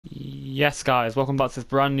Yes guys, welcome back to this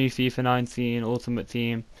brand new FIFA 19 Ultimate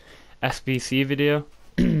Team SBC video.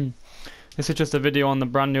 This is just a video on the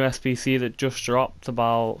brand new SBC that just dropped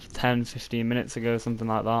about 10-15 minutes ago, something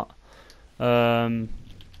like that. I'm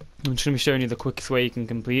just going to be showing you the quickest way you can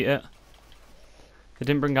complete it. They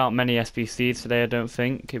didn't bring out many SBCs today, I don't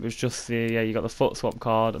think. It was just you got the foot swap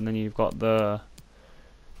card and then you've got the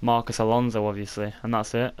Marcus Alonso obviously, and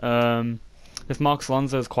that's it. This Marcus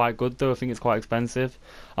Alonso is quite good though, I think it's quite expensive.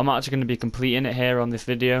 I'm not actually going to be completing it here on this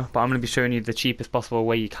video, but I'm going to be showing you the cheapest possible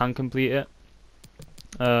way you can complete it.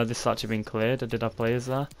 This has actually been cleared, I did have players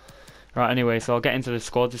there. Right, anyway, so I'll get into the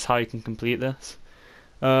squad, this is how you can complete this.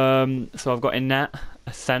 So I've got in net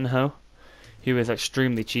a Senho, who is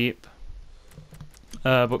extremely cheap.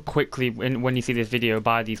 But quickly, when you see this video,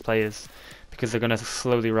 buy these players, because they're going to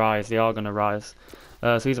slowly rise, they are going to rise.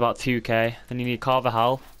 So he's about 2k, then you need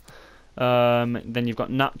Carvajal. Then you've got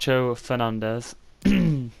Nacho Fernandez,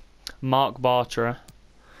 Mark Bartra,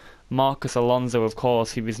 Marcus Alonso, of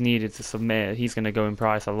course, he was needed to submit. He's going to go in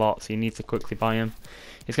price a lot, so you need to quickly buy him.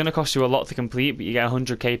 It's going to cost you a lot to complete, but you get a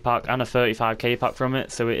 100k pack and a 35k pack from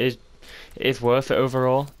it, so it is worth it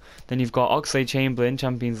overall. Then you've got Oxlade-Chamberlain,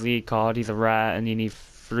 Champions League card. He's a rare, and you need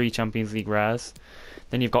 3 Champions League rares.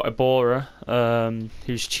 Then you've got Ibora,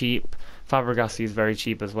 who's cheap. Fabregas, who's very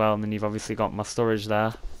cheap as well. And then you've obviously got my storage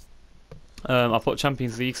there. I put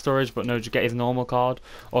Champions League storage, but no, just get his normal card,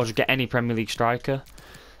 or just get any Premier League striker.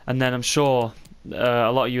 And then I'm sure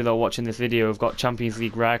a lot of you that are watching this video have got Champions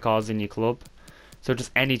League rare cards in your club. So just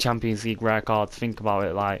any Champions League rare cards, think about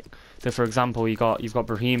it like. So for example, you've got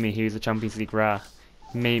Brahimi, who's a Champions League rare.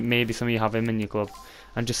 Maybe some of you have him in your club.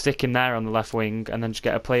 And just stick him there on the left wing, and then just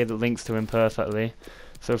get a player that links to him perfectly.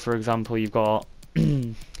 So for example, you've got,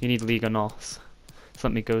 you need Liga NOS. So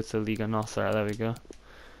let me go to Liga NOS, alright, there we go.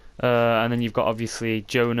 And then you've got obviously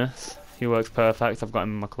Jonas, who works perfect. I've got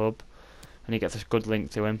him in my club, and he gets a good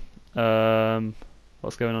link to him.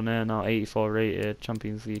 What's going on here now? 84 rated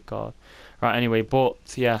Champions League card. Right, anyway, but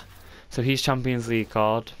yeah, so he's Champions League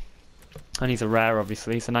card, and he's a rare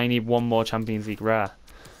obviously. So now you need one more Champions League rare.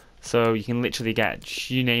 So you can literally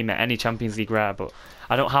get, you name it, any Champions League rare. But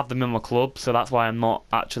I don't have them in my club, so that's why I'm not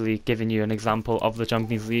actually giving you an example of the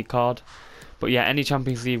Champions League card. But yeah, any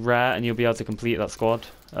Champions League rare, and you'll be able to complete that squad.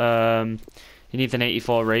 You need an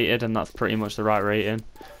 84 rated, and that's pretty much the right rating.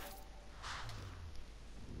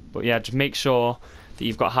 But yeah, just make sure that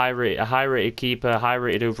you've got a high rated keeper, high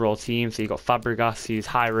rated overall team. So you've got Fabregas, who's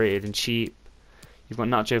high rated and cheap. You've got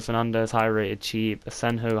Nacho Fernandez, high rated, cheap.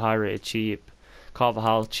 Asenjo, high rated, cheap.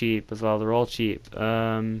 Carvajal, cheap as well. They're all cheap.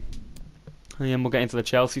 And then we'll get into the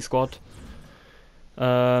Chelsea squad.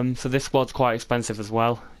 So this squad's quite expensive as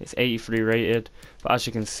well. It's 83 rated, but as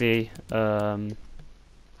you can see, this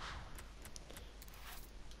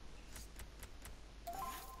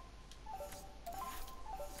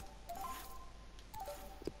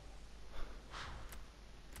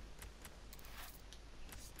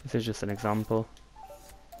is just an example.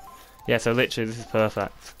 Yeah, so literally this is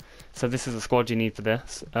perfect. So this is the squad you need for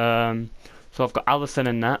this. So I've got Alisson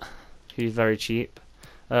in net, who's very cheap.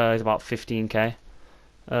 He's about 15k.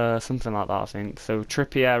 Something like that, I think. So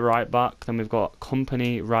Trippier right back, then we've got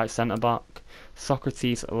Company right centre back,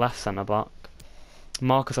 Socrates left centre back,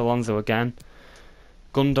 Marcus Alonso again,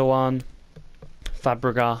 Gundogan,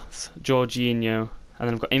 Fabregas, Jorginho, and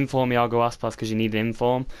then I've got Inform Iago Aspas because you need an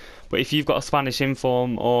Inform. But if you've got a Spanish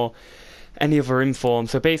Inform or any other Inform,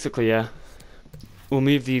 so basically, yeah, we'll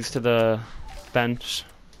move these to the bench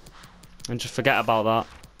and just forget about that.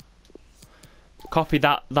 Copy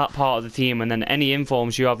that part of the team, and then any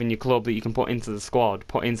informs you have in your club that you can put into the squad,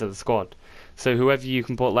 put into the squad. So whoever you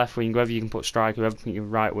can put left wing, whoever you can put striker, whoever you can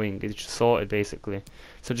put right wing, it's just sorted basically.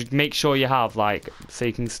 So just make sure you have, like, so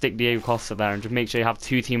you can stick Diego Costa there, and just make sure you have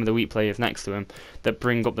 2 team of the week players next to him that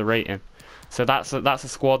bring up the rating. So that's a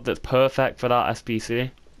squad that's perfect for that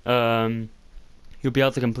SBC. You'll be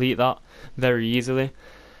able to complete that very easily.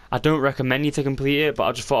 I don't recommend you to complete it, but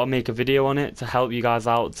I just thought I'd make a video on it to help you guys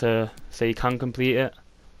out so you can complete it.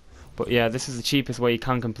 But yeah, this is the cheapest way you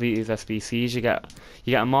can complete these SBCs. You get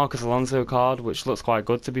a Marcus Alonso card, which looks quite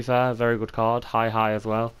good to be fair, very good card, high as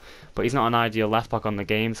well. But he's not an ideal left back on the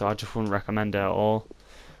game, so I just wouldn't recommend it at all.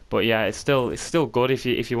 But yeah, it's still good if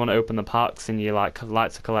you want to open the packs and you like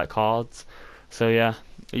to collect cards. So yeah,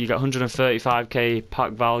 you get 135k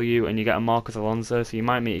pack value, and you get a Marcus Alonso, so you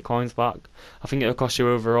might make your coins back. I think it'll cost you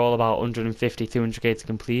overall about 150, 200k to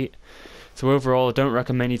complete. So overall, I don't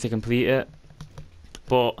recommend you to complete it,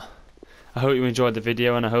 but I hope you enjoyed the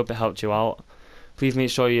video and I hope it helped you out. Please make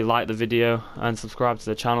sure you like the video and subscribe to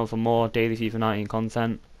the channel for more daily FIFA 19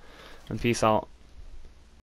 content, and peace out.